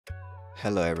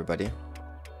Hello everybody,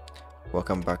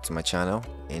 welcome back to my channel.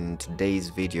 In today's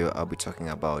video I'll be talking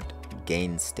about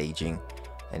gain staging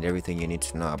and everything you need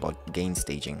to know about gain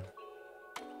staging.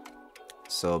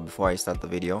 So before I start the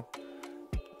video,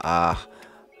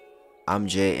 I'm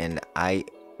Jay and I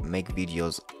make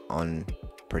videos on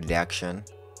production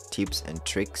tips and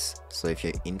tricks. So if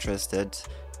you're interested,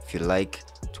 if you like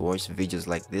to watch videos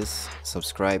like this,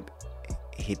 subscribe,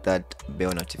 hit that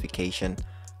bell notification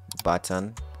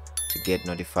button to get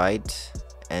notified,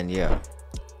 and yeah,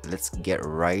 let's get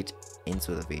right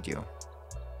into the video.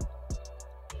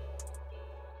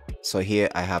 So here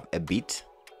I have a beat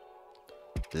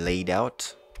laid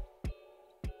out,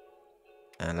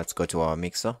 and let's go to our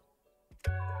mixer.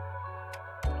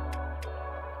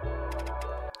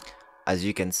 As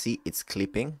you can see, it's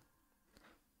clipping.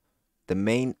 The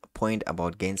main point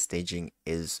about gain staging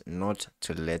is not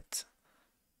to let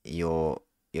your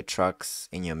tracks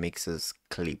in your mixers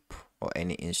clip, or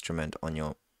any instrument on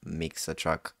your mixer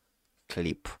track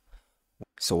clip.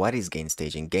 So what is gain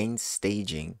staging? Gain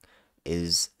staging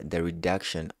is the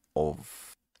reduction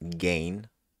of gain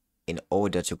in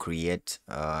order to create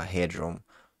headroom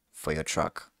for your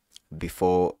track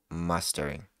before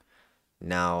mastering.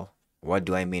 Now, what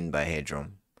do I mean by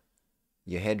headroom?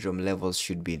 Your headroom levels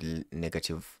should be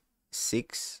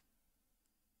 -6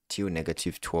 to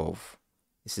 -12.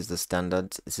 This is the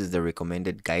standard, this is the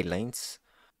recommended guidelines.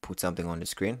 Put something on the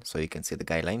screen so you can see the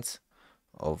guidelines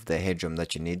of the headroom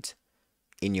that you need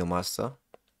in your master.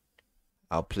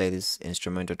 I'll play this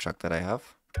instrumental track that I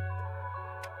have.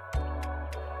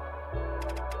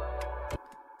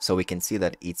 So we can see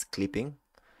that it's clipping,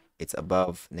 it's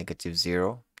above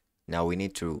 -0. Now we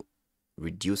need to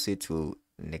reduce it to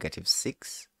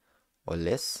 -6 or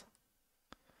less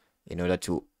in order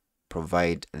to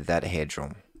provide that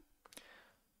headroom.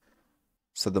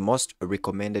 So the most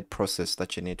recommended process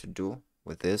that you need to do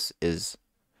with this is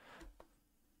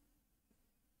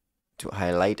to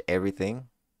highlight everything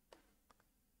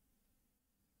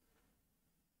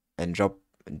and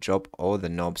drop all the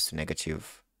knobs to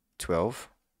 -12.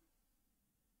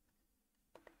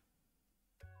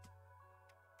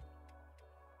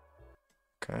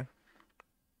 Okay.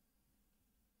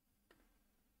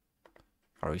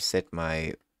 I'll reset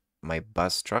my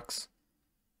bass tracks.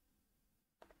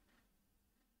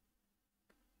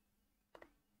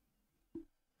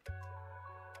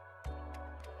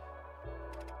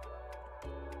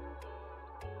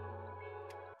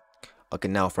 Okay,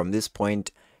 now from this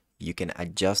point, you can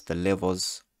adjust the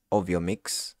levels of your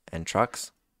mix and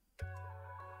tracks.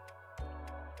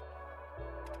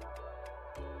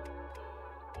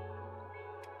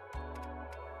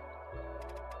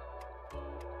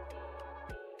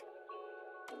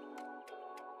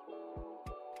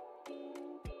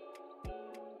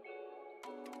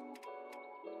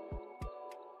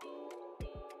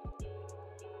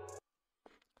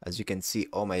 As you can see,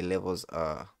 all my levels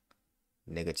are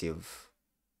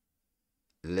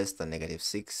less than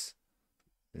 -6,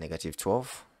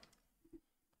 -12,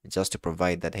 just to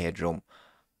provide that headroom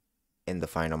in the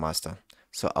final master.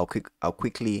 So I'll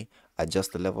quickly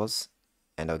adjust the levels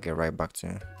and I'll get right back to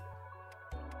you.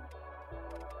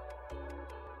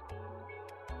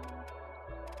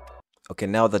 Okay,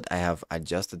 now that I have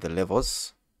adjusted the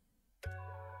levels,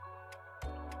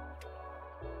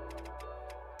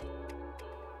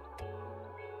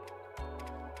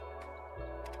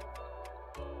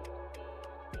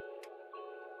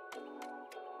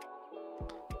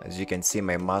 as you can see,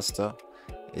 my master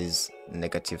is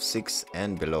 -6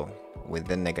 and below,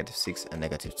 within -6 and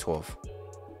 -12.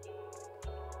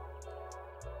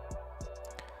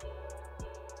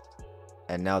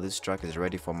 And now this track is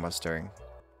ready for mastering.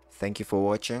 Thank you for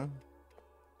watching.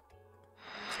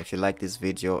 If you like this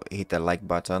video, hit the like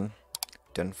button.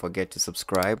 Don't forget to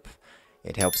subscribe.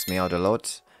 It helps me out a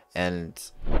lot.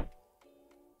 And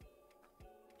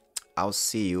I'll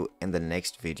see you in the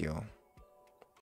next video.